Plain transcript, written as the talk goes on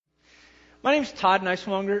My name's Todd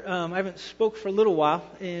Neiswanger. I haven't spoke for a little while,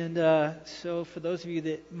 and so for those of you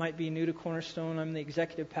that might be new to Cornerstone, I'm the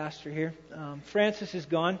executive pastor here. Francis is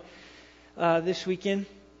gone this weekend.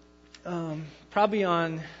 Probably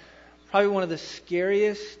one of the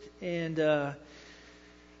scariest, and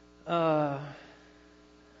he'll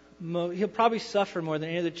probably suffer more than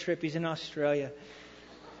any other trip. He's in Australia.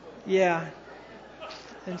 Yeah,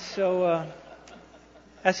 and so.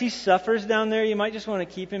 As he suffers down there, you might just want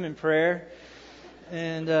to keep him in prayer.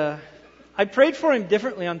 And I prayed for him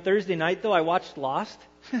differently on Thursday night, though. I watched Lost.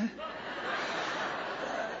 I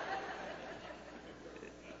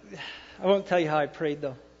won't tell you how I prayed,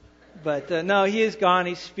 though. But no, he is gone.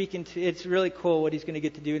 He's speaking to. It's really cool what he's going to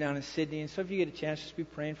get to do down in Sydney. And so if you get a chance, just be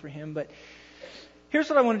praying for him. But here's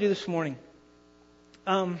what I want to do this morning.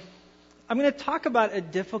 I'm going to talk about a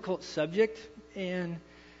difficult subject, and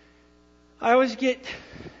I always get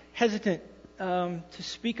hesitant to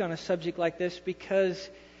speak on a subject like this because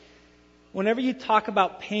whenever you talk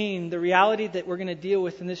about pain, the reality that we're going to deal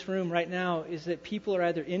with in this room right now is that people are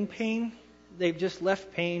either in pain, they've just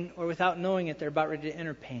left pain, or without knowing it, they're about ready to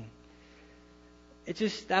enter pain.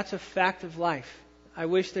 That's a fact of life. I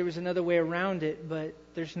wish there was another way around it, but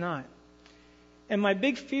there's not. And my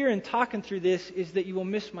big fear in talking through this is that you will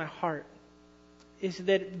miss my heart. Is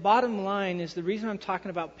that bottom line is the reason I'm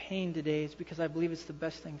talking about pain today is because I believe it's the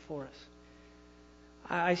best thing for us.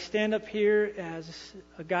 I stand up here as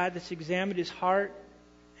a guy that's examined his heart,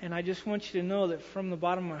 and I just want you to know that from the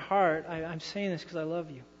bottom of my heart, I'm saying this because I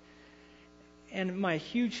love you. And my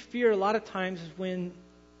huge fear a lot of times is when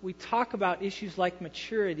we talk about issues like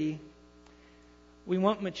maturity, we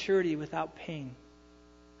want maturity without pain.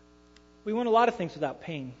 We want a lot of things without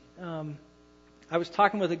pain. I was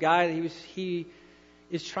talking with a guy, he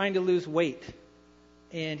is trying to lose weight,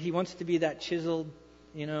 and he wants to be that chiseled,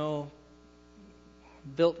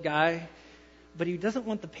 built guy, but he doesn't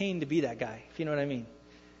want the pain to be that guy, if you know what I mean.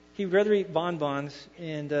 He'd rather eat bonbons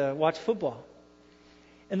and watch football.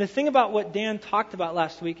 And the thing about what Dan talked about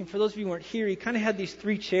last week, and for those of you who weren't here, he kind of had these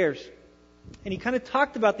 3 chairs, and he kind of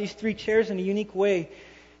talked about these 3 chairs in a unique way.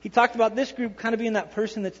 He talked about this group kind of being that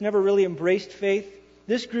person that's never really embraced faith,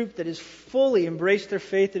 this group that has fully embraced their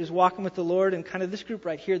faith, that is walking with the Lord, and kind of this group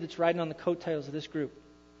right here that's riding on the coattails of this group.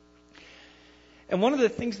 And one of the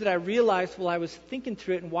things that I realized while I was thinking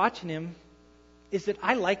through it and watching him is that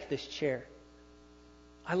I like this chair.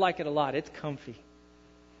 I like it a lot. It's comfy.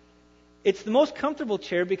 It's the most comfortable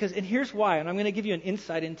chair because, and here's why, and I'm going to give you an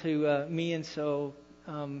insight into me, and so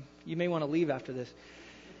you may want to leave after this.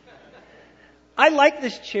 I like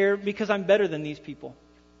this chair because I'm better than these people.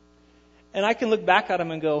 And I can look back at them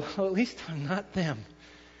and go, well, at least I'm not them.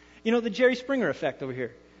 The Jerry Springer effect over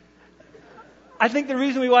here. I think the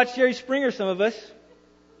reason we watch Jerry Springer, some of us,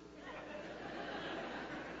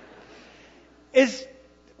 is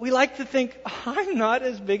we like to think, I'm not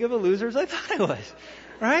as big of a loser as I thought I was.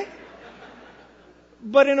 Right?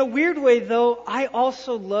 But in a weird way, though, I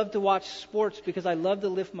also love to watch sports because I love to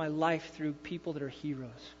live my life through people that are heroes.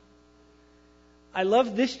 I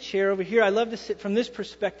love this chair over here. I love to sit from this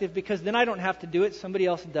perspective because then I don't have to do it. Somebody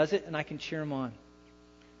else does it and I can cheer them on.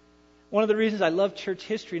 One of the reasons I love church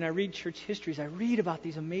history and I read church history is I read about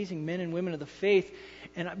these amazing men and women of the faith.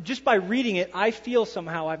 And just by reading it, I feel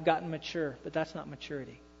somehow I've gotten mature. But that's not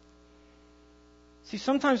maturity. See,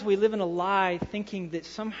 sometimes we live in a lie thinking that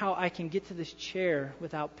somehow I can get to this chair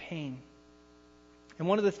without pain. And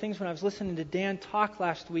one of the things when I was listening to Dan talk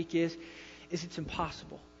last week is it's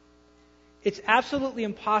impossible. It's absolutely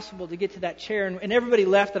impossible to get to that chair. And everybody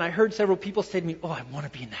left, and I heard several people say to me, I want to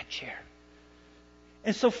be in that chair.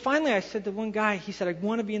 And so finally I said to one guy, he said, I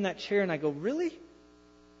want to be in that chair. And I go, really?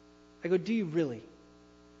 I go, do you really? And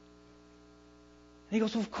he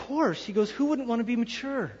goes, well, of course. He goes, who wouldn't want to be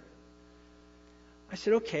mature? I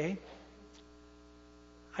said, okay.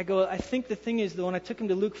 I go, I think the thing is, though, when I took him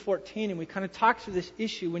to Luke 14, and we kind of talked through this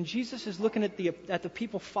issue, when Jesus is looking at the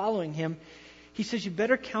people following him, he says, you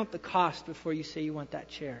better count the cost before you say you want that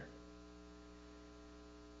chair.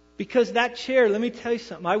 Because that chair, let me tell you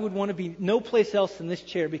something, I would want to be no place else than this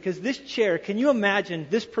chair. Because this chair, can you imagine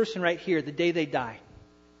this person right here the day they die?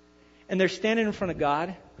 And they're standing in front of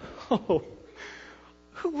God? Oh,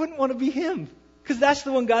 who wouldn't want to be him? Because that's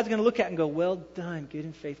the one God's going to look at and go, well done, good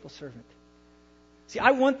and faithful servant. See,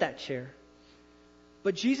 I want that chair.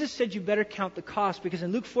 But Jesus said you better count the cost because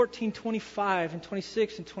in Luke 14:25 and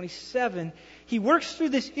 26 and 27, he works through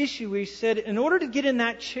this issue where he said, in order to get in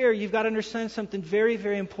that chair, you've got to understand something very,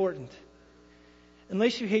 very important.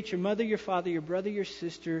 Unless you hate your mother, your father, your brother, your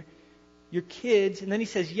sister, your kids, and then he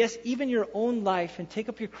says, yes, even your own life, and take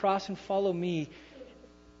up your cross and follow me,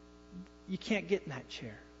 you can't get in that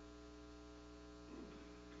chair.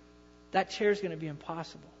 that chair is going to be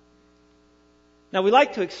impossible. Now, we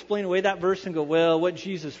like to explain away that verse and go, well, what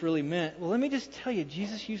Jesus really meant. Well, let me just tell you,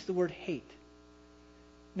 Jesus used the word hate.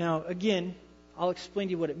 Now, again, I'll explain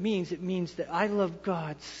to you what it means. It means that I love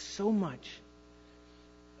God so much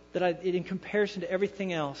that in comparison to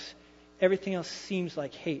everything else seems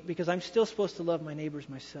like hate, because I'm still supposed to love my neighbors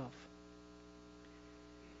myself.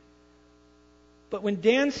 But when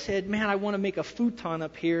Dan said, man, I want to make a futon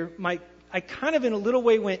up here, I kind of in a little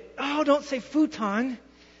way went, oh, don't say futon,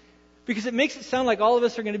 because it makes it sound like all of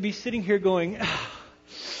us are going to be sitting here going,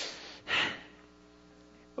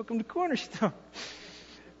 welcome to Cornerstone.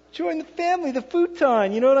 Join the family, the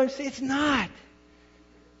futon. You know what I'm saying? It's not.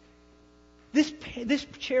 This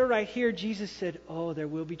chair right here, Jesus said, oh, there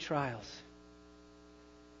will be trials.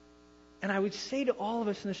 And I would say to all of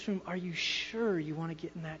us in this room, are you sure you want to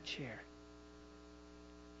get in that chair?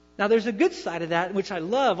 Now, there's a good side of that, which I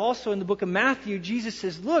love. Also in the book of Matthew, Jesus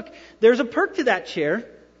says, look, there's a perk to that chair.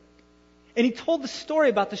 And he told the story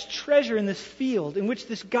about this treasure in this field in which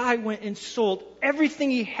this guy went and sold everything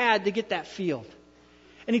he had to get that field.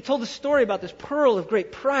 And he told the story about this pearl of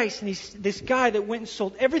great price, and this guy that went and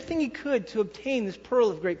sold everything he could to obtain this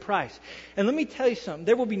pearl of great price. And let me tell you something.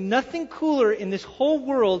 There will be nothing cooler in this whole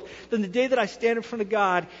world than the day that I stand in front of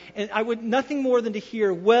God, and I would nothing more than to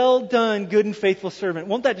hear, well done, good and faithful servant.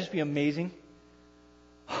 Won't that just be amazing?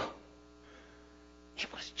 It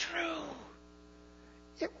was true.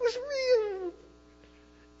 It was real.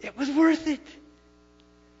 It was worth it.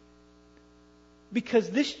 Because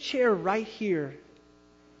this chair right here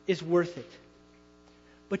is worth it.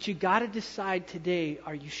 But you got to decide today,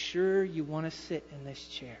 are you sure you want to sit in this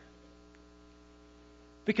chair?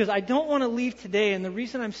 Because I don't want to leave today, and the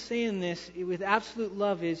reason I'm saying this with absolute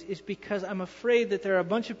love is because I'm afraid that there are a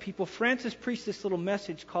bunch of people. Francis preached this little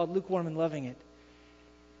message called Lukewarm and Loving It.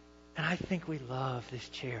 And I think we love this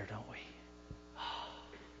chair, don't we? Oh,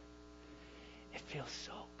 it feels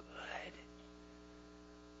so good.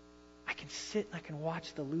 I can sit and I can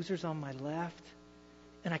watch the losers on my left,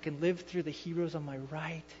 and I can live through the heroes on my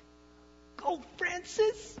right. Go,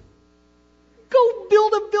 Francis! Go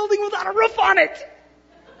build a building without a roof on it!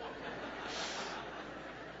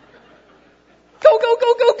 Go, go,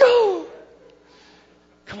 go, go, go!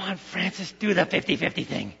 Come on, Francis, do the 50-50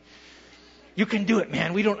 thing. You can do it,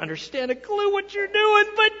 man. We don't understand a clue what you're doing,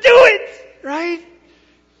 but do it! Right?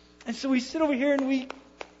 And so we sit over here and we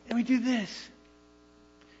do this.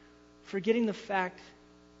 Forgetting the fact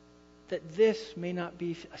that this may not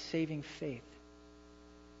be a saving faith.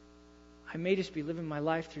 I may just be living my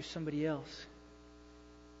life through somebody else.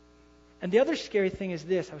 And the other scary thing is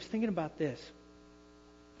this. I was thinking about this.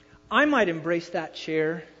 I might embrace that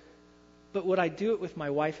chair, but would I do it with my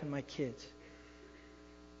wife and my kids?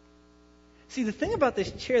 See, the thing about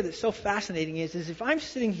this chair that's so fascinating is if I'm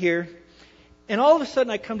sitting here and all of a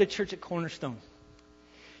sudden I come to church at Cornerstone.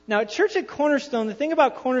 Now, at church at Cornerstone, the thing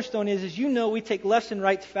about Cornerstone is you know we take lefts and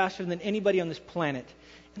rights faster than anybody on this planet.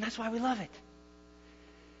 And that's why we love it.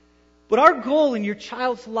 But our goal in your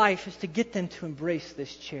child's life is to get them to embrace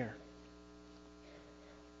this chair.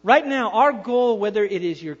 Right now, our goal, whether it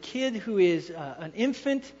is your kid who is an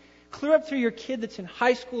infant, clear up through your kid that's in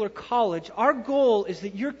high school or college, our goal is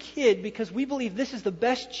that your kid, because we believe this is the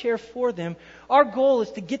best chair for them, our goal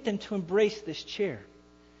is to get them to embrace this chair.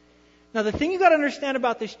 Now, the thing you got to understand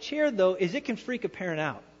about this chair, though, is it can freak a parent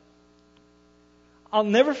out. I'll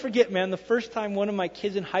never forget, man, the first time one of my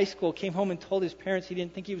kids in high school came home and told his parents he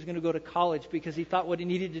didn't think he was going to go to college because he thought what he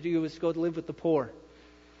needed to do was go live with the poor.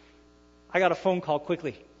 I got a phone call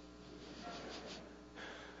quickly.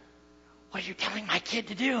 What are you telling my kid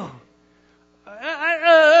to do?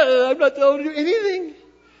 I'm not telling him to do anything.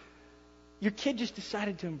 Your kid just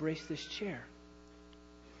decided to embrace this chair.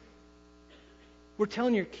 We're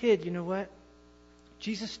telling your kid, you know what?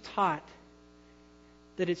 Jesus taught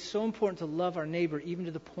that it's so important to love our neighbor even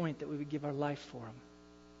to the point that we would give our life for him.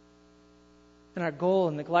 And our goal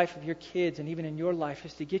in the life of your kids and even in your life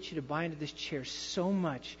is to get you to buy into this chair so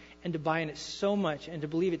much and to buy in it so much and to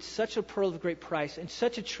believe it's such a pearl of great price and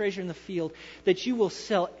such a treasure in the field that you will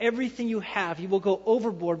sell everything you have. You will go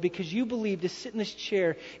overboard because you believe to sit in this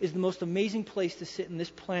chair is the most amazing place to sit in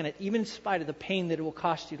this planet, even in spite of the pain that it will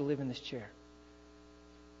cost you to live in this chair.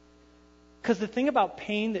 Because the thing about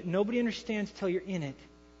pain that nobody understands till you're in it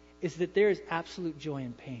is that there is absolute joy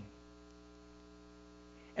in pain.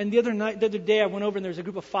 And the other day I went over and there was a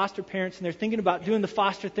group of foster parents and they're thinking about doing the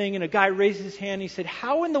foster thing, and a guy raises his hand and he said,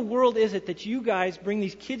 how in the world is it that you guys bring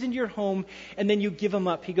these kids into your home and then you give them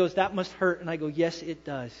up? He goes, that must hurt. And I go, yes, it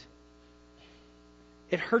does.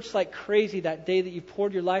 It hurts like crazy that day that you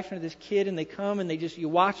poured your life into this kid and they come and you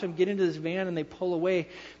watch them get into this van and they pull away.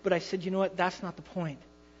 But I said, you know what? That's not the point.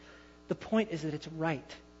 The point is that it's right.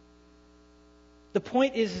 The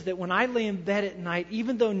point is that when I lay in bed at night,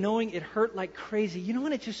 even though knowing it hurt like crazy, you know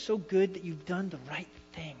when it's just so good that you've done the right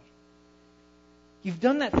thing? You've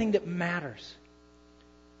done that thing that matters.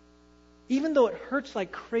 Even though it hurts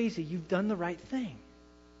like crazy, you've done the right thing.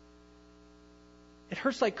 It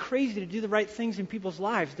hurts like crazy to do the right things in people's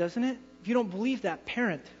lives, doesn't it? If you don't believe that,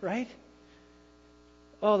 parent, right?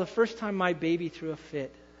 Oh, the first time my baby threw a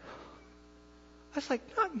fit. I was like,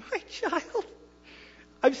 not my child.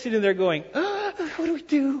 I'm sitting there going, what do we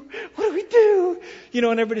do? What do we do? You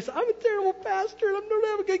know, and everybody says, I'm a terrible pastor and I'm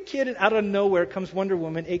not a good kid. And out of nowhere comes Wonder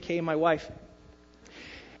Woman, a.k.a. my wife.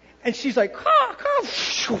 And she's like,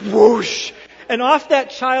 whoosh. And off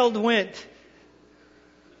that child went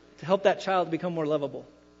to help that child become more lovable.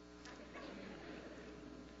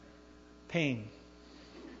 Pain.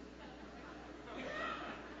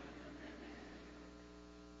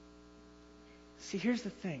 See, here's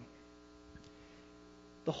the thing.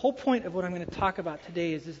 The whole point of what I'm going to talk about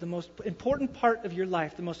today is the most important part of your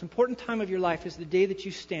life, the most important time of your life is the day that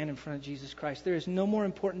you stand in front of Jesus Christ. There is no more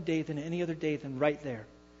important day than any other day than right there.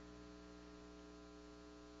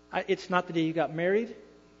 It's not the day you got married.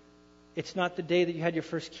 It's not the day that you had your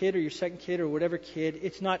first kid or your second kid or whatever kid.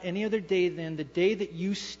 It's not any other day than the day that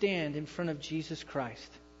you stand in front of Jesus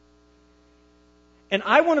Christ. And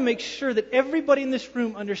I want to make sure that everybody in this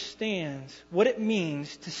room understands what it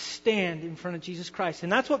means to stand in front of Jesus Christ.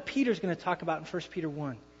 And that's what Peter's going to talk about in 1 Peter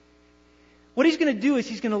 1. What he's going to do is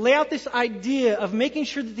he's going to lay out this idea of making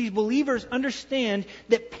sure that these believers understand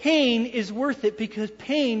that pain is worth it because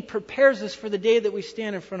pain prepares us for the day that we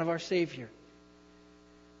stand in front of our Savior.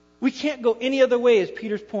 We can't go any other way is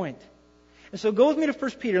Peter's point. And so go with me to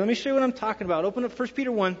 1 Peter. Let me show you what I'm talking about. Open up 1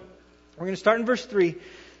 Peter 1. We're going to start in verse 3.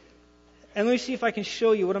 And let me see if I can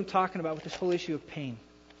show you what I'm talking about with this whole issue of pain.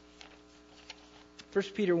 1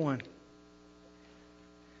 Peter 1.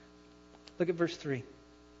 Look at verse 3.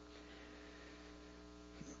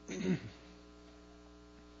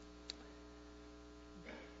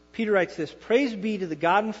 Peter writes this, Praise be to the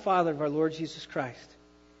God and Father of our Lord Jesus Christ.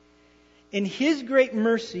 In His great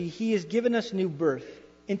mercy, He has given us new birth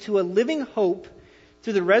into a living hope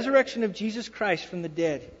through the resurrection of Jesus Christ from the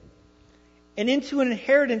dead, and into an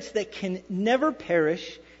inheritance that can never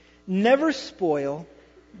perish, never spoil,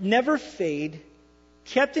 never fade,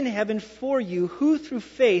 kept in heaven for you, who through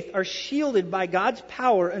faith are shielded by God's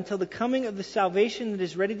power until the coming of the salvation that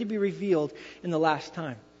is ready to be revealed in the last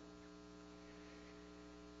time.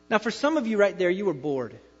 Now, for some of you right there, you were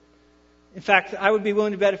bored. In fact, I would be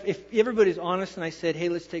willing to bet if everybody's honest and I said, hey,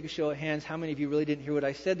 let's take a show of hands, how many of you really didn't hear what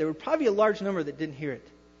I said? There would probably be a large number that didn't hear it.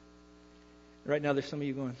 Right now, there's some of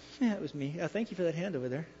you going, yeah, it was me. Thank you for that hand over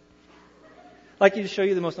there. I'd like you to show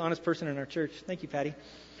you the most honest person in our church. Thank you, Patty.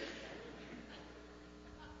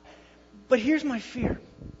 But here's my fear.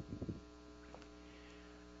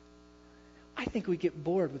 I think we get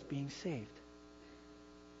bored with being saved.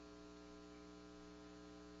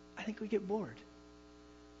 I think we get bored.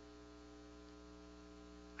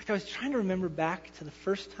 Like I was trying to remember back to the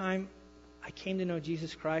first time I came to know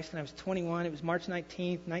Jesus Christ, and I was 21. It was March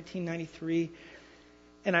 19th, 1993.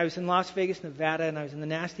 And I was in Las Vegas, Nevada, and I was in the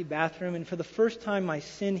nasty bathroom. And for the first time, my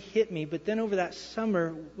sin hit me. But then over that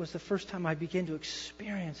summer was the first time I began to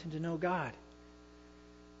experience and to know God.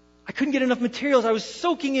 I couldn't get enough materials. I was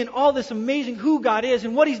soaking in all this amazing who God is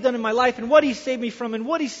and what He's done in my life and what He's saved me from and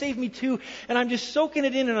what He's saved me to. And I'm just soaking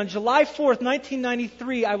it in. And on July 4th,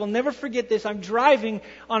 1993, I will never forget this. I'm driving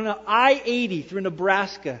on an I-80 through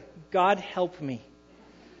Nebraska. God help me.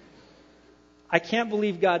 I can't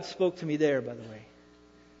believe God spoke to me there, by the way.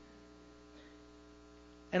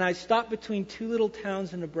 And I stopped between two little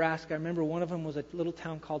towns in Nebraska. I remember one of them was a little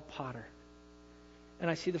town called Potter. And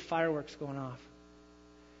I see the fireworks going off.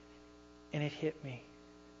 And it hit me.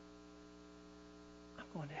 I'm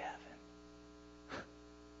going to heaven.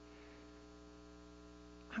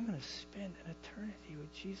 I'm going to spend an eternity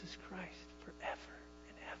with Jesus Christ forever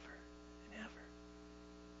and ever and ever.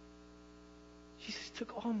 Jesus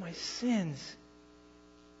took all my sins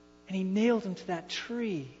and He nailed them to that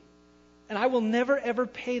tree. And I will never ever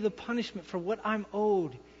pay the punishment for what I'm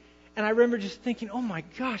owed. And I remember just thinking, oh my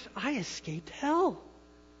gosh, I escaped hell.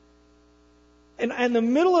 And in the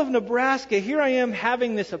middle of Nebraska, here I am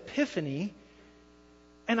having this epiphany.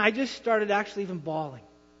 And I just started actually even bawling.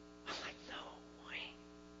 I'm like, no way.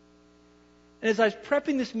 And as I was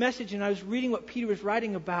prepping this message and I was reading what Peter was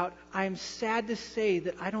writing about, I am sad to say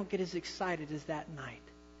that I don't get as excited as that night.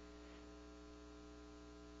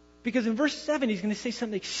 Because in verse 7, he's going to say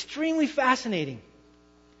something extremely fascinating.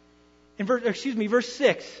 Verse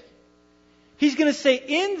 6. He's going to say,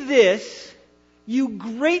 in this you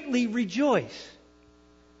greatly rejoice.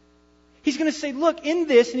 He's going to say, look, in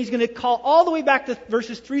this, and he's going to call all the way back to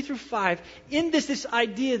verses 3 through 5, in this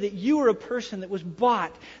idea that you were a person that was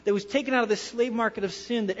bought, that was taken out of the slave market of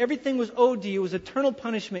sin, that everything was owed to you, was eternal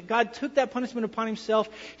punishment. God took that punishment upon himself.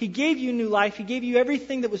 He gave you new life. He gave you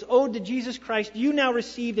everything that was owed to Jesus Christ. You now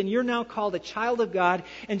received, and you're now called a child of God,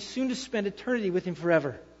 and soon to spend eternity with him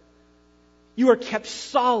forever. You are kept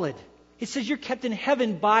solid. It says you're kept in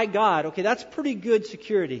heaven by God. Okay, that's pretty good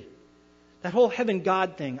security. That whole heaven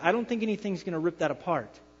God thing, I don't think anything's going to rip that apart.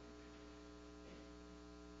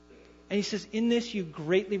 And he says, in this you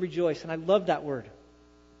greatly rejoice. And I love that word.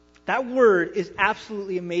 That word is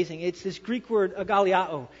absolutely amazing. It's this Greek word,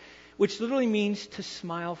 agaliao, which literally means to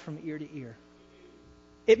smile from ear to ear.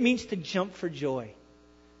 It means to jump for joy.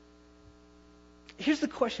 Here's the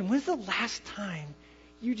question. When's the last time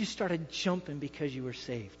you just started jumping because you were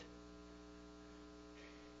saved?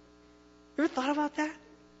 You ever thought about that?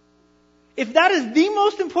 If that is the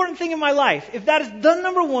most important thing in my life, if that is the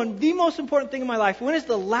number one, the most important thing in my life, when is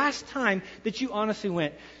the last time that you honestly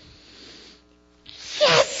went,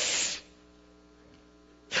 yes!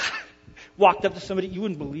 Walked up to somebody, you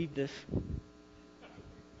wouldn't believe this.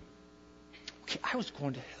 Okay, I was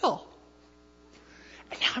going to hell.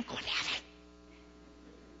 And now I'm going to heaven.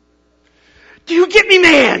 Do you get me,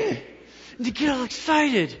 man? And to get all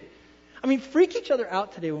excited. I mean, freak each other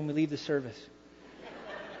out today when we leave the service.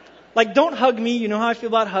 Like, don't hug me. You know how I feel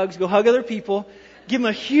about hugs. Go hug other people. Give them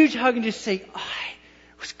a huge hug and just say, I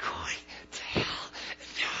was going to hell. And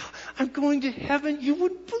now I'm going to heaven. You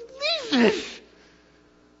wouldn't believe this.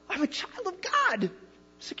 I'm a child of God.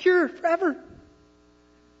 Secure forever.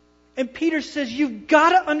 And Peter says, you've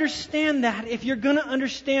got to understand that if you're going to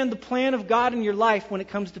understand the plan of God in your life when it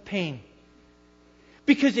comes to pain.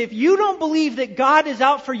 Because if you don't believe that God is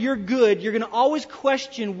out for your good, you're going to always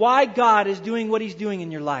question why God is doing what He's doing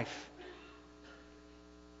in your life.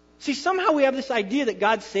 See, somehow we have this idea that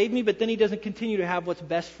God saved me, but then He doesn't continue to have what's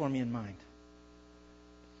best for me in mind.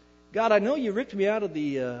 God, I know you ripped me out of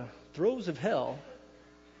the throes of hell,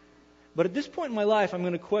 but at this point in my life, I'm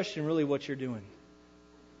going to question really what you're doing.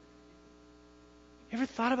 You ever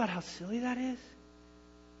thought about how silly that is?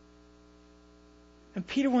 And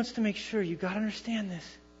Peter wants to make sure you've got to understand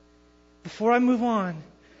this. Before I move on,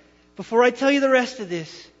 before I tell you the rest of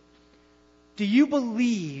this, do you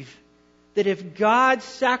believe that if God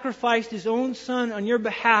sacrificed His own Son on your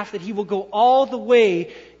behalf, that He will go all the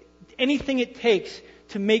way, anything it takes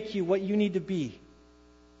to make you what you need to be?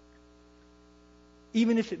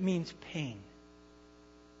 Even if it means pain.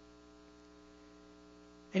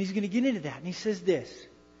 And he's going to get into that. And he says this.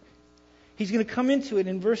 He's going to come into it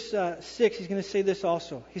in verse 6. He's going to say this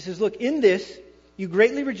also. He says, look, in this you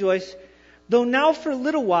greatly rejoice, though now for a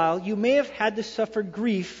little while you may have had to suffer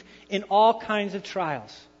grief in all kinds of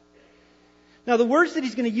trials. Now the words that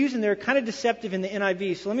he's going to use in there are kind of deceptive in the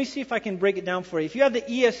NIV. So let me see if I can break it down for you. If you have the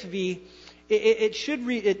ESV, it should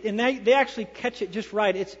read, and they actually catch it just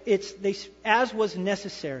right. It's as was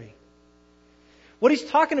necessary. What he's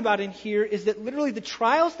talking about in here is that literally the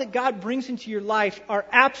trials that God brings into your life are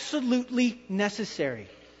absolutely necessary.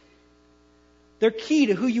 They're key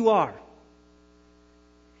to who you are.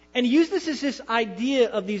 And he used this as this idea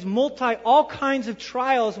of these all kinds of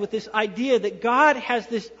trials with this idea that God has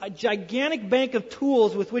this gigantic bank of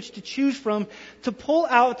tools with which to choose from to pull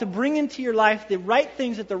out, to bring into your life the right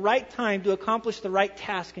things at the right time to accomplish the right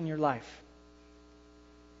task in your life.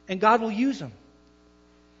 And God will use them.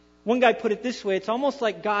 One guy put it this way, it's almost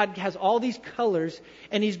like God has all these colors,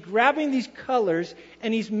 and He's grabbing these colors,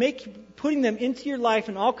 and He's putting them into your life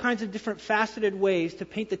in all kinds of different faceted ways to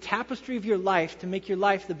paint the tapestry of your life, to make your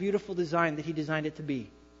life the beautiful design that He designed it to be.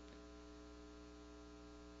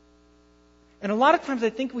 And a lot of times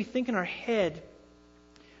I think we think in our head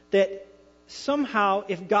that somehow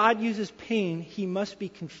if God uses pain, He must be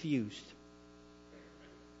confused.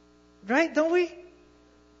 Right? Don't we?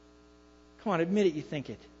 Come on, admit it, you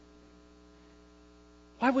think it.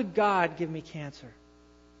 Why would God give me cancer?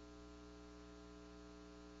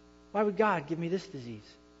 Why would God give me this disease?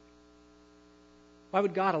 Why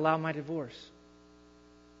would God allow my divorce?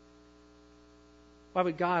 Why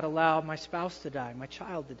would God allow my spouse to die, my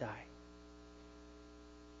child to die?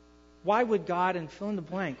 Why would God, and fill in the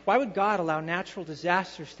blank, why would God allow natural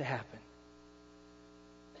disasters to happen?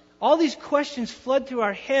 all these questions flood through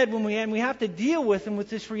our head when we have to deal with them, with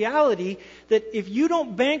this reality that if you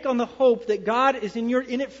don't bank on the hope that God is in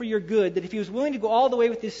it for your good, that if He was willing to go all the way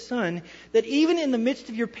with His Son, that even in the midst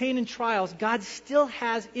of your pain and trials, God still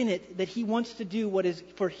has in it that He wants to do what is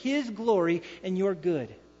for His glory and your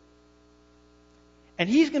good. And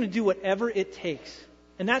He's going to do whatever it takes.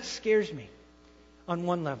 And that scares me on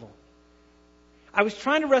one level. I was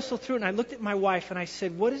trying to wrestle through it, and I looked at my wife and I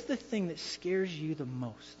said, what is the thing that scares you the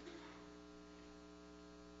most?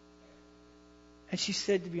 And she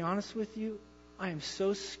said, to be honest with you, I am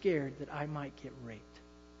so scared that I might get raped.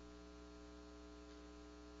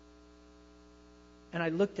 And I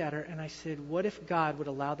looked at her and I said, what if God would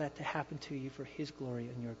allow that to happen to you for His glory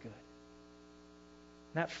and your good?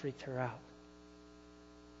 And that freaked her out.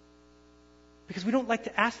 Because we don't like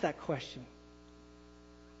to ask that question.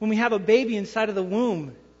 When we have a baby inside of the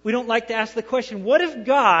womb, we don't like to ask the question, what if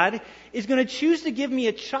God is going to choose to give me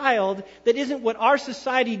a child that isn't what our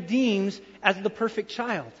society deems as the perfect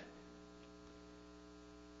child?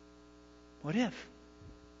 What if?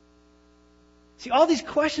 See, all these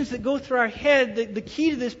questions that go through our head, the key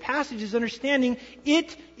to this passage is understanding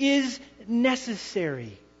it is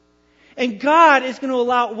necessary. And God is going to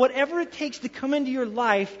allow whatever it takes to come into your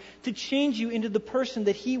life to change you into the person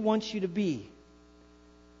that He wants you to be.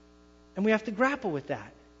 And we have to grapple with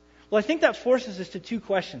that. Well, I think that forces us to two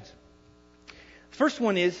questions. First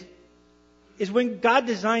one is when God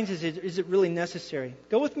designs, is it really necessary?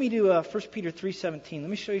 Go with me to 1 Peter 3:17. Let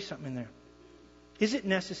me show you something in there. Is it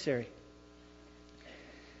necessary?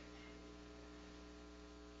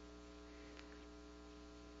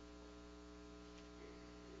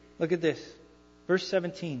 Look at this. Verse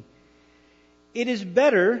 17. It is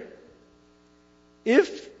better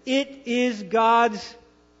if it is God's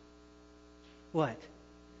what?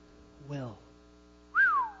 Will.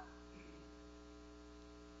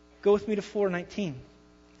 Go with me to 4:19.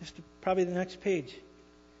 Just probably the next page.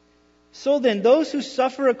 So then, those who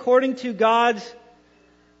suffer according to God's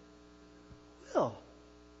will.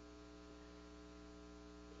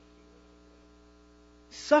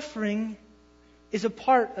 Suffering is a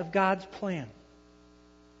part of God's plan.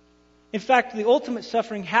 In fact, the ultimate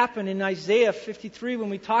suffering happened in Isaiah 53 when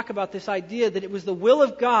we talk about this idea that it was the will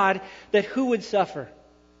of God that who would suffer?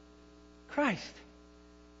 Christ.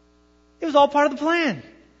 It was all part of the plan.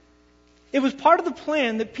 It was part of the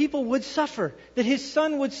plan that people would suffer, that His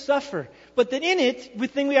Son would suffer. But that in it, the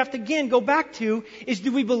thing we have to again go back to is,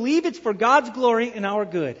 do we believe it's for God's glory and our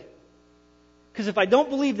good? Because if I don't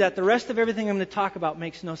believe that, the rest of everything I'm going to talk about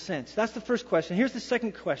makes no sense. That's the first question. Here's the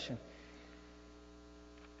second question.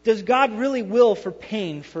 Does God really will for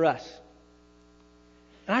pain for us?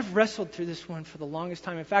 And I've wrestled through this one for the longest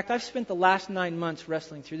time. In fact, I've spent the last 9 months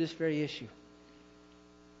wrestling through this very issue.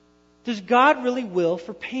 Does God really will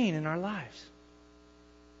for pain in our lives?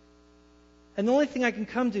 And the only thing I can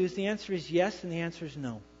come to is the answer is yes and the answer is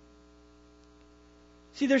no.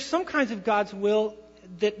 See, there's some kinds of God's will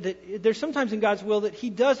there's sometimes in God's will that He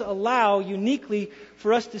does allow uniquely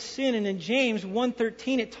for us to sin. And in James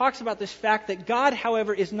 1:13 it talks about this fact that God,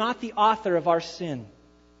 however, is not the author of our sin.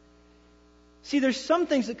 See, there's some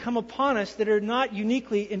things that come upon us that are not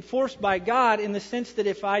uniquely enforced by God, in the sense that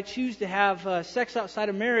if I choose to have sex outside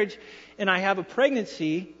of marriage and I have a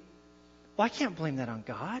pregnancy, well, I can't blame that on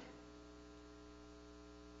God.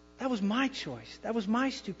 That was my choice. That was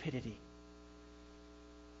my stupidity.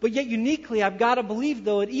 But yet uniquely, I've got to believe,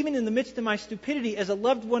 though, that even in the midst of my stupidity, as a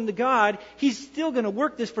loved one to God, He's still going to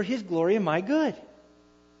work this for His glory and my good.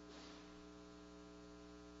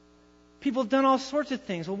 People have done all sorts of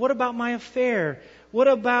things. Well, what about my affair? What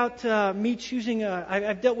about me choosing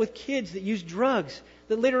I've dealt with kids that use drugs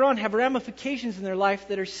that later on have ramifications in their life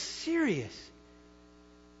that are serious.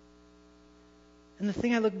 And the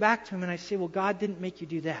thing I look back to Him and I say, well, God didn't make you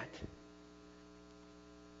do that.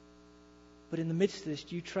 But in the midst of this,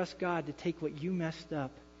 do you trust God to take what you messed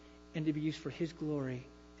up and to be used for His glory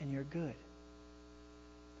and your good?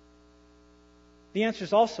 The answer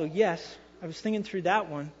is also yes. I was thinking through that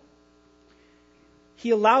one. He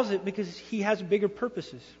allows it because He has bigger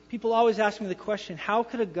purposes. People always ask me the question, how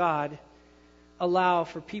could a God allow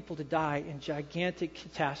for people to die in gigantic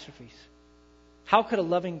catastrophes? How could a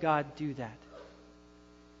loving God do that?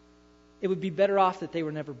 It would be better off that they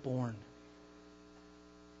were never born.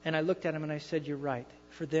 And I looked at him and I said, you're right.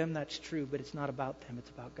 For them, that's true, but it's not about them. It's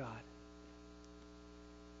about God.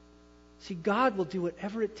 See, God will do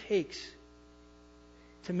whatever it takes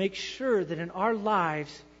to make sure that in our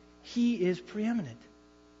lives, He is preeminent.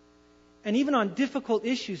 and even on difficult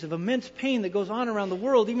issues of immense pain that goes on around the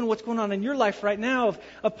world, even what's going on in your life right now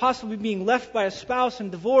of possibly being left by a spouse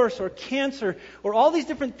and divorce or cancer or all these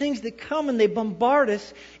different things that come and they bombard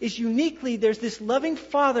us, is uniquely there's this loving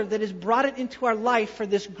Father that has brought it into our life for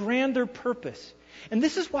this grander purpose. And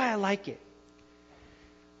this is why I like it.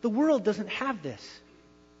 The world doesn't have this.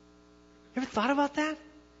 You ever thought about that?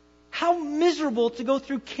 How miserable to go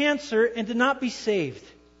through cancer and to not be saved.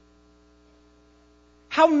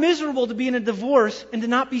 How miserable to be in a divorce and to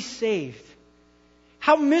not be saved.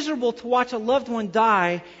 How miserable to watch a loved one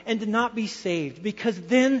die and to not be saved, because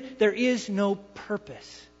then there is no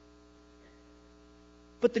purpose.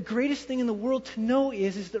 But the greatest thing in the world to know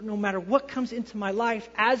is that no matter what comes into my life,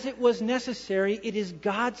 as it was necessary, it is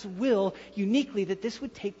God's will uniquely that this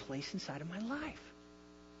would take place inside of my life.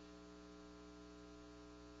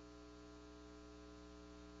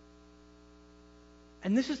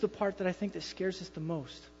 And this is the part that I think that scares us the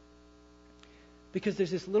most. Because there's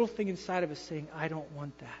this little thing inside of us saying, I don't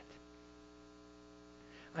want that.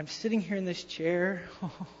 I'm sitting here in this chair.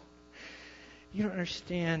 Oh, you don't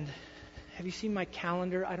understand. Have you seen my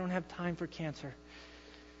calendar? I don't have time for cancer.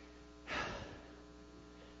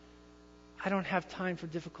 I don't have time for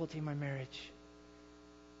difficulty in my marriage.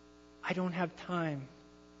 I don't have time.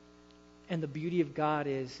 And the beauty of God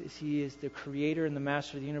is He is the creator and the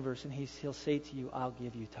master of the universe, and He'll say to you, I'll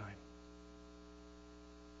give you time.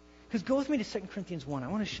 Because go with me to 2 Corinthians 1. I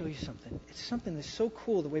want to show you something. It's something that's so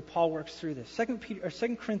cool the way Paul works through this.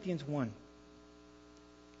 2 Corinthians 1.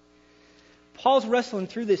 Paul's wrestling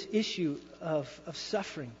through this issue of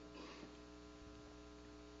suffering.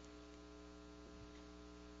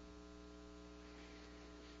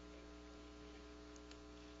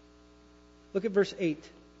 Look at verse 8.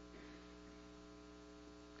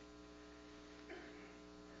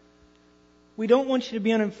 We don't want you to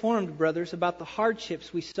be uninformed, brothers, about the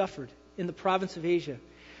hardships we suffered in the province of Asia.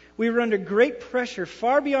 We were under great pressure,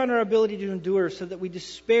 far beyond our ability to endure, so that we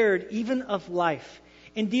despaired even of life.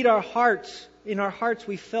 Indeed, in our hearts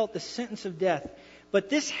we felt the sentence of death.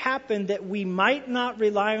 But this happened that we might not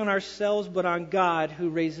rely on ourselves, but on God who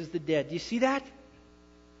raises the dead. Do you see that?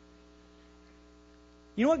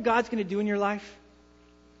 You know what God's going to do in your life?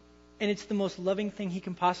 And it's the most loving thing He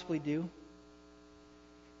can possibly do.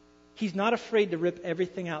 He's not afraid to rip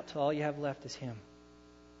everything out till all you have left is Him.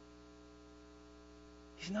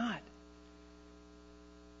 He's not.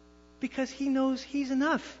 Because He knows He's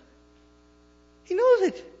enough. He knows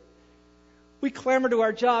it. We clamor to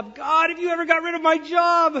our job. God, if you ever got rid of my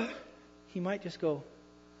job, He might just go,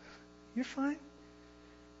 you're fine.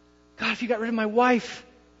 God, if you got rid of my wife,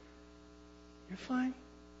 you're fine.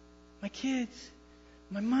 My kids,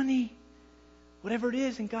 my money, whatever it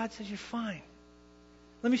is, and God says you're fine.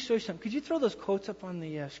 Let me show you something. Could you throw those quotes up on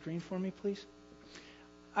the screen for me, please?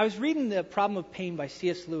 I was reading The Problem of Pain by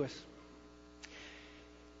C.S. Lewis.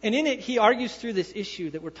 And in it, he argues through this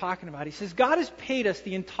issue that we're talking about. He says, God has paid us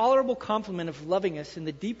the intolerable compliment of loving us in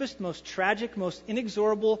the deepest, most tragic, most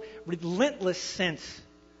inexorable, relentless sense.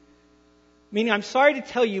 Meaning, I'm sorry to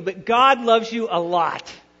tell you, but God loves you a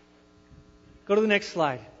lot. Go to the next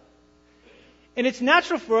slide. And it's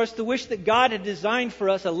natural for us to wish that God had designed for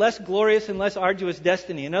us a less glorious and less arduous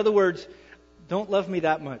destiny. In other words, don't love me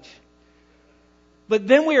that much. But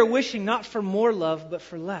then we are wishing not for more love, but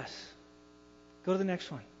for less. Go to the next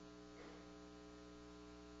one.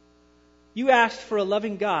 You asked for a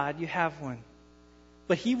loving God, you have one.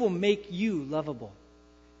 But He will make you lovable.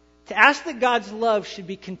 To ask that God's love should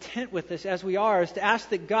be content with us as we are is to ask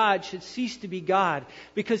that God should cease to be God.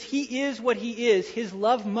 Because He is what He is, His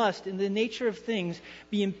love must, in the nature of things,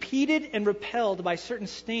 be impeded and repelled by certain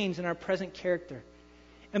stains in our present character.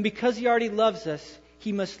 And because He already loves us,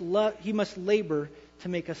 He must labor to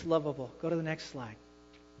make us lovable. Go to the next slide.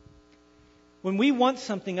 When we want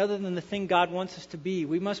something other than the thing God wants us to be,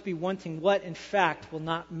 we must be wanting what, in fact, will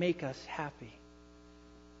not make us happy.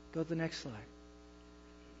 Go to the next slide.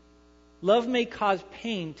 Love may cause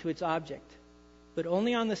pain to its object, but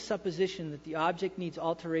only on the supposition that the object needs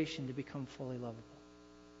alteration to become fully lovable.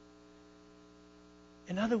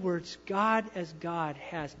 In other words, God as God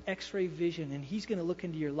has X-ray vision, and He's going to look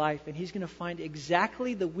into your life, and He's going to find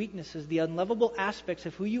exactly the weaknesses, the unlovable aspects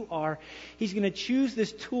of who you are. He's going to choose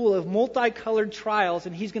this tool of multicolored trials,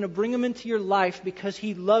 and He's going to bring them into your life because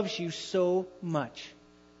He loves you so much.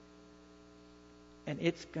 And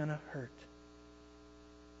it's going to hurt.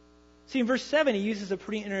 See, in verse 7, he uses a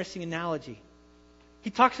pretty interesting analogy. He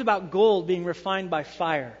talks about gold being refined by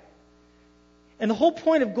fire. And the whole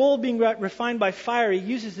point of gold being refined by fire, he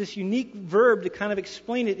uses this unique verb to kind of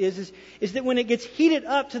explain it, is that when it gets heated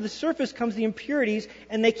up to the surface comes the impurities,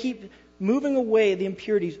 and they keep moving away the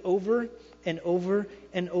impurities over and over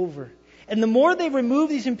and over. And the more they remove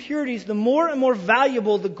these impurities, the more and more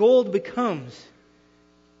valuable the gold becomes.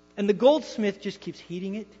 And the goldsmith just keeps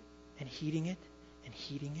heating it and heating it and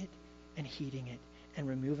heating it and heating it and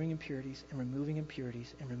removing impurities and removing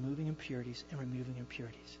impurities and removing impurities and removing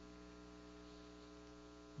impurities.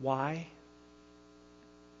 Why?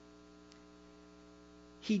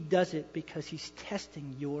 He does it because He's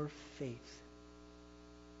testing your faith.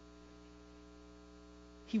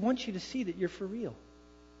 He wants you to see that you're for real.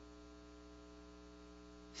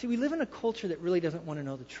 See, we live in a culture that really doesn't want to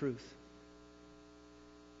know the truth.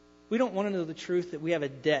 We don't want to know the truth that we have a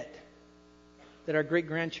debt that our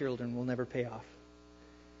great-grandchildren will never pay off.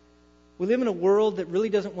 We live in a world that really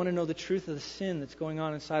doesn't want to know the truth of the sin that's going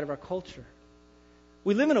on inside of our culture.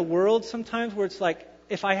 We live in a world sometimes where it's like,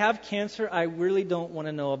 if I have cancer, I really don't want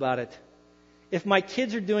to know about it. If my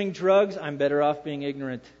kids are doing drugs, I'm better off being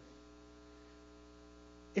ignorant.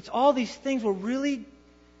 It's all these things where really,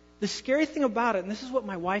 the scary thing about it, and this is what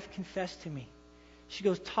my wife confessed to me. She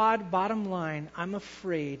goes, Todd, bottom line, I'm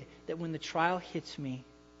afraid that when the trial hits me,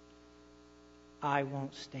 I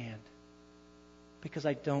won't stand because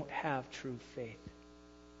I don't have true faith.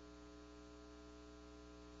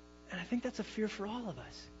 And I think that's a fear for all of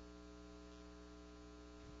us.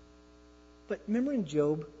 But remember in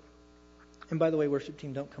Job, and by the way, worship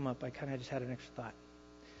team, don't come up. I kind of just had an extra thought.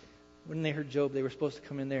 When they heard Job, they were supposed to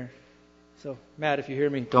come in there. So, Matt, if you hear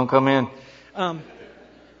me, don't come in.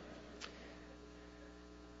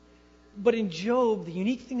 But in Job, the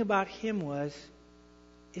unique thing about him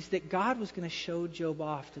is that God was going to show Job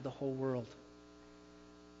off to the whole world.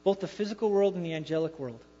 Both the physical world and the angelic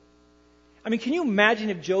world. I mean, can you imagine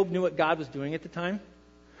if Job knew what God was doing at the time?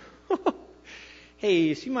 Hey,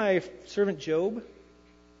 you see my servant Job?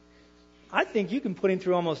 I think you can put him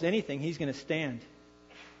through almost anything. He's going to stand.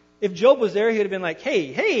 If Job was there, he would have been like,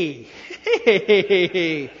 hey,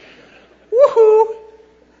 woohoo!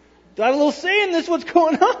 Do I have a little say in this? What's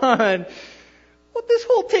going on? What this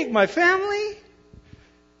whole take my family?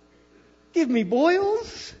 Give me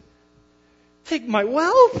boils? Take my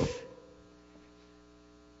wealth?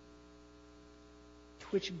 To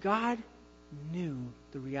which God knew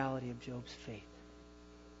the reality of Job's faith.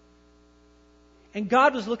 And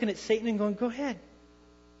God was looking at Satan and going, go ahead.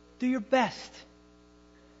 Do your best.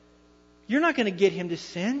 You're not going to get him to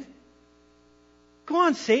sin. Go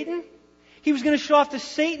on, Satan. He was going to show off to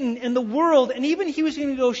Satan and the world, and even he was going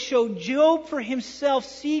to go show Job for himself.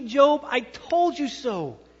 See, Job, I told you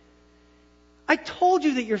so. I told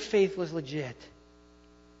you that your faith was legit.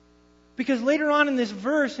 Because later on in this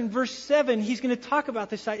verse, in verse 7, he's going to talk about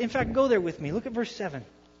this. In fact, go there with me. Look at verse 7.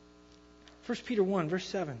 1 Peter 1, verse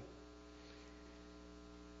 7.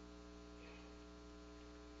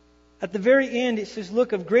 At the very end, it says,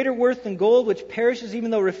 look, of greater worth than gold, which perishes even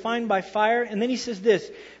though refined by fire. And then he says this,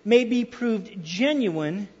 may be proved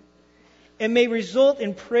genuine and may result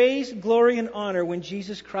in praise, glory, and honor when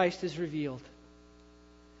Jesus Christ is revealed.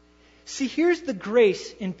 See, here's the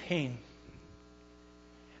grace in pain.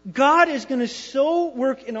 God is going to so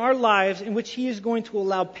work in our lives in which He is going to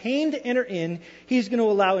allow pain to enter in. He's going to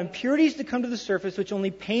allow impurities to come to the surface, which only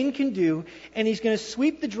pain can do. And He's going to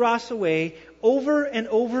sweep the dross away over and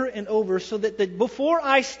over and over so that before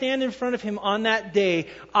I stand in front of Him on that day,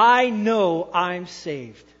 I know I'm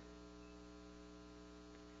saved.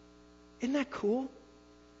 Isn't that cool?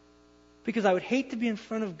 Because I would hate to be in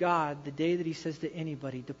front of God the day that He says to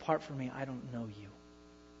anybody, depart from me, I don't know you.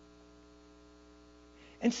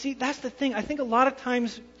 And see, that's the thing. I think a lot of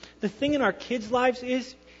times the thing in our kids' lives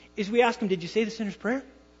is we ask them, did you say the sinner's prayer?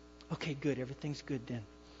 Okay, good. Everything's good then.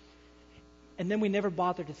 And then we never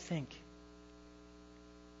bother to think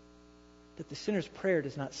that the sinner's prayer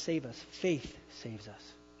does not save us. Faith saves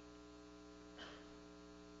us.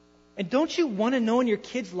 And don't you want to know in your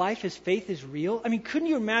kid's life his faith is real? I mean, couldn't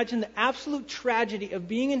you imagine the absolute tragedy of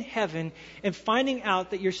being in heaven and finding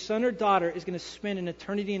out that your son or daughter is going to spend an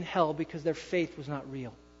eternity in hell because their faith was not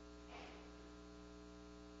real?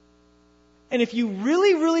 And if you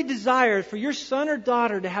really, really desire for your son or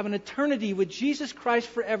daughter to have an eternity with Jesus Christ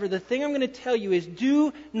forever, the thing I'm going to tell you is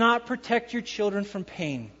do not protect your children from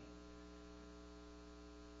pain.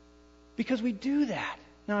 Because we do that.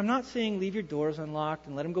 Now, I'm not saying leave your doors unlocked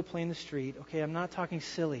and let them go play in the street. Okay, I'm not talking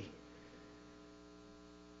silly.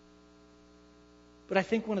 But I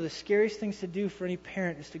think one of the scariest things to do for any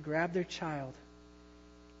parent is to grab their child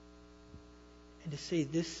and to say,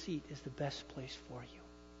 this seat is the best place for you.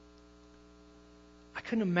 I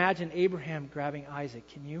couldn't imagine Abraham grabbing Isaac.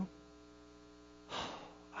 Can you? Oh,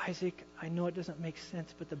 Isaac, I know it doesn't make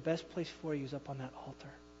sense, but the best place for you is up on that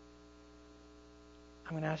altar.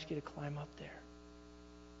 I'm going to ask you to climb up there.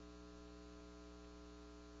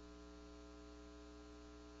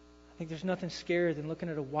 I think there's nothing scarier than looking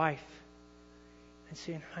at a wife and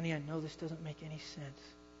saying, honey, I know this doesn't make any sense,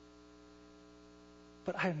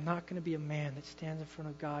 but I am not going to be a man that stands in front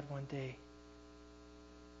of God one day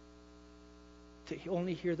to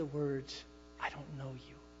only hear the words, I don't know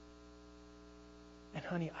you. And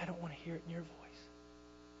honey, I don't want to hear it in your voice.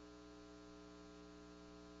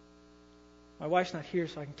 My wife's not here,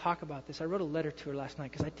 so I can talk about this. I wrote a letter to her last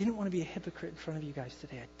night because I didn't want to be a hypocrite in front of you guys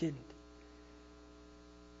today. I didn't.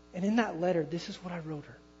 And in that letter, this is what I wrote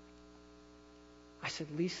her. I said,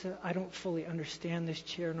 Lisa, I don't fully understand this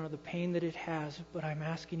chair nor the pain that it has, but I'm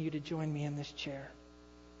asking you to join me in this chair.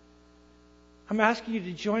 I'm asking you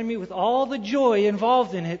to join me with all the joy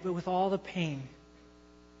involved in it, but with all the pain.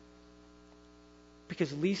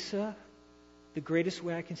 Because Lisa, the greatest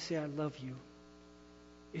way I can say I love you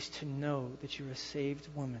is to know that you're a saved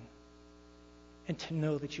woman and to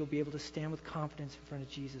know that you'll be able to stand with confidence in front of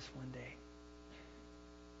Jesus one day.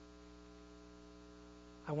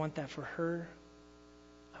 I want that for her.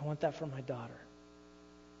 I want that for my daughter.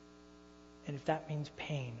 And if that means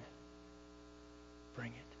pain,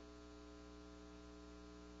 bring it.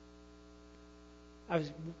 I was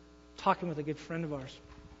talking with a good friend of ours.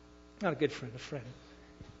 Not a good friend, a friend.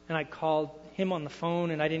 And I called him on the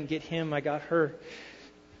phone, and I didn't get him, I got her.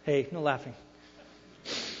 Hey, no laughing.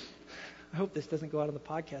 I hope this doesn't go out on the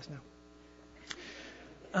podcast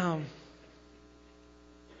now.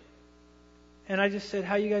 And I just said,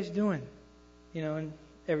 how you guys doing? And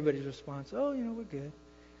everybody's response, oh, we're good.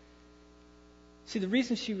 See, the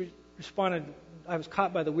reason she responded, I was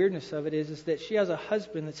caught by the weirdness of it, is that she has a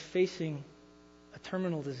husband that's facing a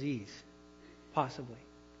terminal disease, possibly.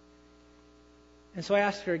 And so I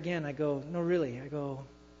asked her again, I go, no, really. I go,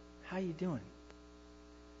 how you doing?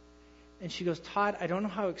 And she goes, Todd, I don't know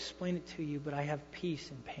how to explain it to you, but I have peace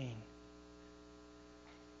in pain.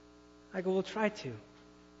 I go, well, try to.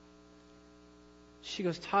 She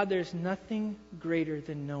goes, Todd, there's nothing greater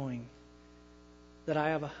than knowing that I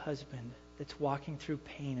have a husband that's walking through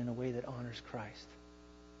pain in a way that honors Christ.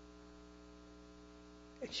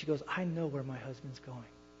 And she goes, I know where my husband's going.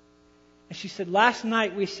 And she said, last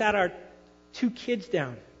night we sat our 2 kids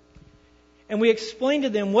down and we explained to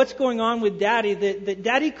them what's going on with Daddy, that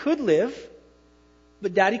Daddy could live,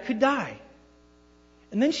 but Daddy could die.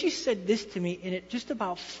 And then she said this to me, and it just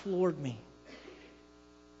about floored me.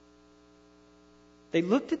 They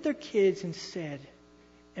looked at their kids and said,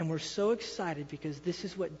 and we're so excited because this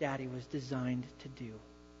is what Daddy was designed to do.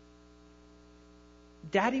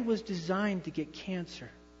 Daddy was designed to get cancer,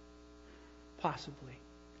 possibly.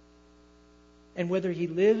 And whether he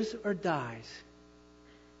lives or dies,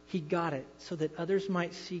 he got it so that others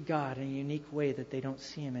might see God in a unique way that they don't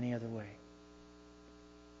see him any other way.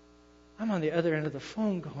 I'm on the other end of the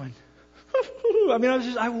phone going,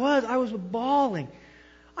 I was bawling.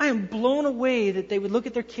 I am blown away that they would look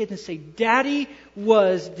at their kids and say, Daddy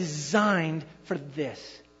was designed for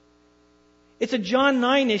this. It's a John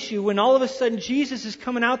 9 issue when all of a sudden Jesus is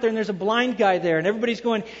coming out there and there's a blind guy there and everybody's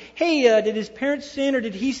going, hey, did his parents sin or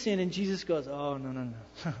did he sin? And Jesus goes, oh, no.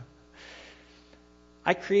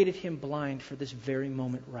 I created him blind for this very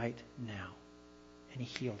moment right now. And he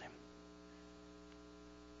healed him.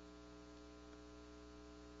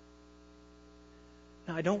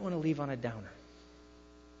 Now, I don't want to leave on a downer.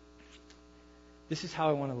 This is how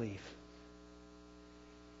I want to leave.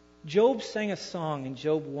 Job sang a song in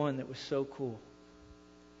Job 1 that was so cool.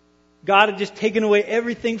 God had just taken away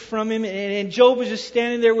everything from him, and Job was just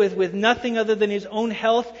standing there with nothing other than his own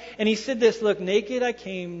health. And he said this, look, naked I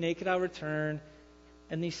came, naked I'll return.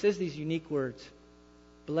 And he says these unique words,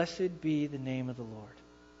 blessed be the name of the Lord.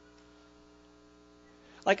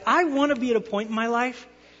 Like, I want to be at a point in my life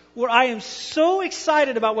where I am so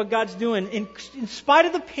excited about what God's doing, in spite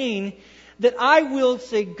of the pain, that I will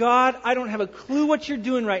say, God, I don't have a clue what you're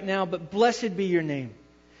doing right now, but blessed be your name.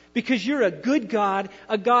 Because you're a good God,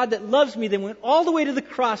 a God that loves me, that went all the way to the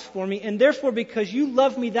cross for me, and therefore because you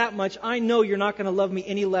love me that much, I know you're not going to love me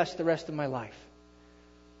any less the rest of my life.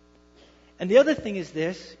 And the other thing is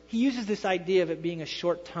this, he uses this idea of it being a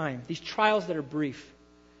short time, these trials that are brief.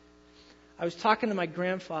 I was talking to my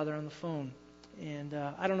grandfather on the phone, and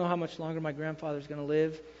I don't know how much longer my grandfather's going to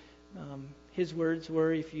live. His words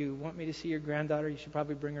were, if you want me to see your granddaughter, you should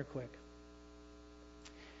probably bring her quick.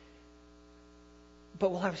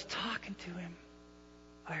 But while I was talking to him,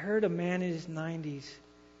 I heard a man in his 90s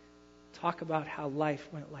talk about how life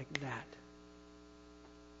went like that.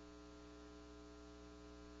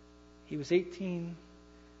 He was 18,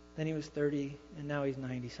 then he was 30, and now he's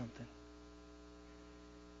 90-something.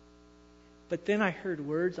 But then I heard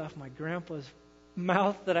words off my grandpa's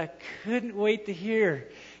mouth that I couldn't wait to hear.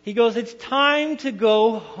 He goes, "It's time to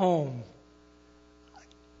go home."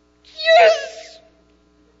 Yes!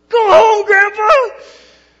 Go home, Grandpa!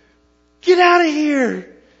 Get out of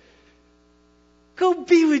here! Go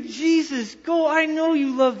be with Jesus. Go, I know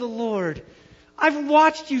you love the Lord. I've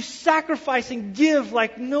watched you sacrifice and give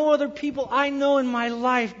like no other people I know in my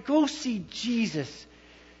life. Go see Jesus.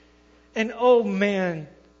 And oh man,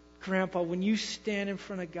 Grandpa, when you stand in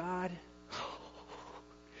front of God,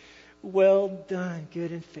 well done,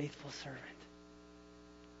 good and faithful servant.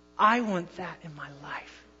 I want that in my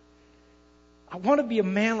life. I want to be a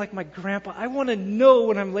man like my grandpa. I want to know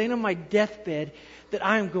when I'm laying on my deathbed that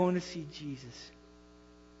I am going to see Jesus.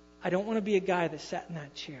 I don't want to be a guy that sat in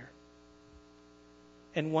that chair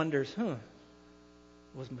and wonders,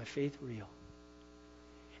 was my faith real?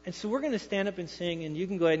 And so we're going to stand up and sing, and you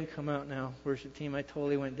can go ahead and come out now, worship team. I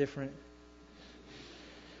totally went different.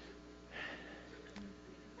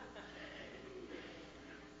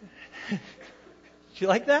 Did you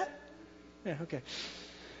like that? Yeah, okay.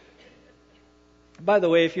 By the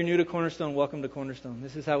way, if you're new to Cornerstone, welcome to Cornerstone.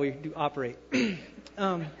 This is how we do operate.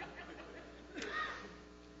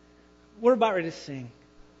 We're about ready to sing.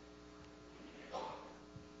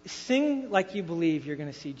 Sing like you believe you're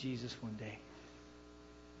going to see Jesus one day.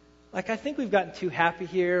 Like, I think we've gotten too happy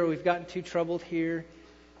here, or we've gotten too troubled here.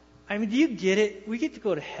 I mean, do you get it? We get to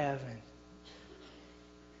go to heaven.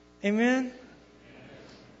 Amen?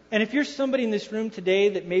 And if you're somebody in this room today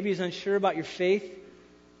that maybe is unsure about your faith,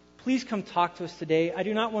 please come talk to us today. I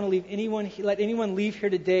do not want to let anyone leave here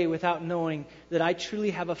today without knowing that I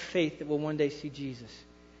truly have a faith that will one day see Jesus.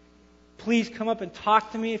 Please come up and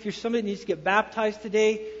talk to me. If you're somebody that needs to get baptized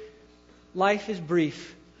today, life is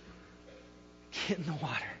brief. Get in the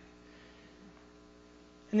water.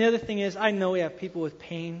 And the other thing is, I know we have people with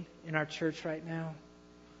pain in our church right now.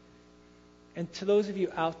 And to those of you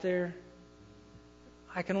out there,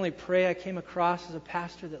 I can only pray I came across as a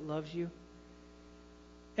pastor that loves you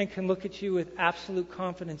and can look at you with absolute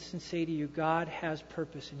confidence and say to you, God has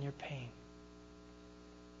purpose in your pain.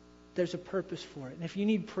 There's a purpose for it. And if you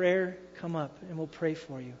need prayer, come up and we'll pray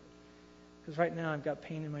for you. Because right now I've got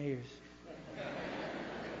pain in my ears.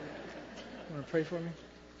 Want to pray for me?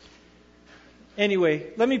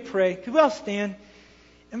 Anyway, let me pray. Could we all stand?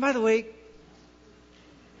 And by the way,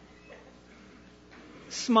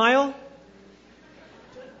 smile.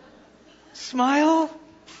 Smile.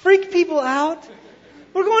 Freak people out.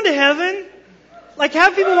 We're going to heaven. Like,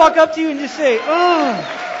 have people walk up to you and just say,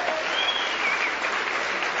 "Oh."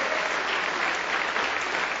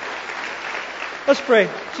 Let's pray.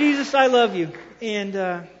 Jesus, I love you. And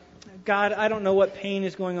God, I don't know what pain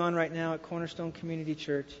is going on right now at Cornerstone Community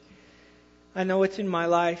Church. I know it's in my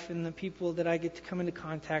life and the people that I get to come into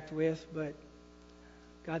contact with, but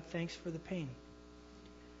God, thanks for the pain.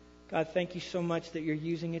 God, thank you so much that you're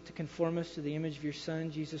using it to conform us to the image of your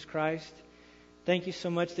Son, Jesus Christ. Thank you so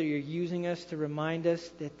much that you're using us to remind us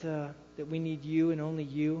that we need you and only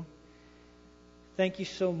you. Thank you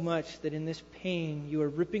so much that in this pain you are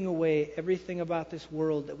ripping away everything about this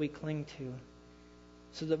world that we cling to,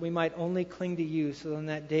 so that we might only cling to you, so on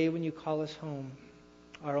that day when you call us home,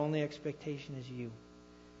 our only expectation is you.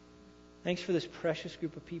 Thanks for this precious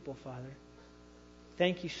group of people, Father.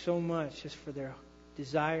 Thank you so much just for their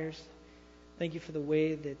desires. Thank you for the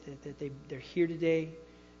way that they're here today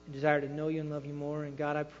and desire to know you and love you more. And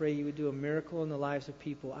God, I pray you would do a miracle in the lives of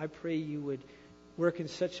people. I pray you would work in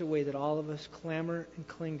such a way that all of us clamor and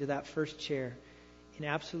cling to that first chair in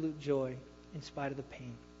absolute joy in spite of the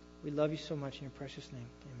pain. We love you so much in your precious name.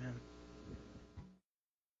 Amen.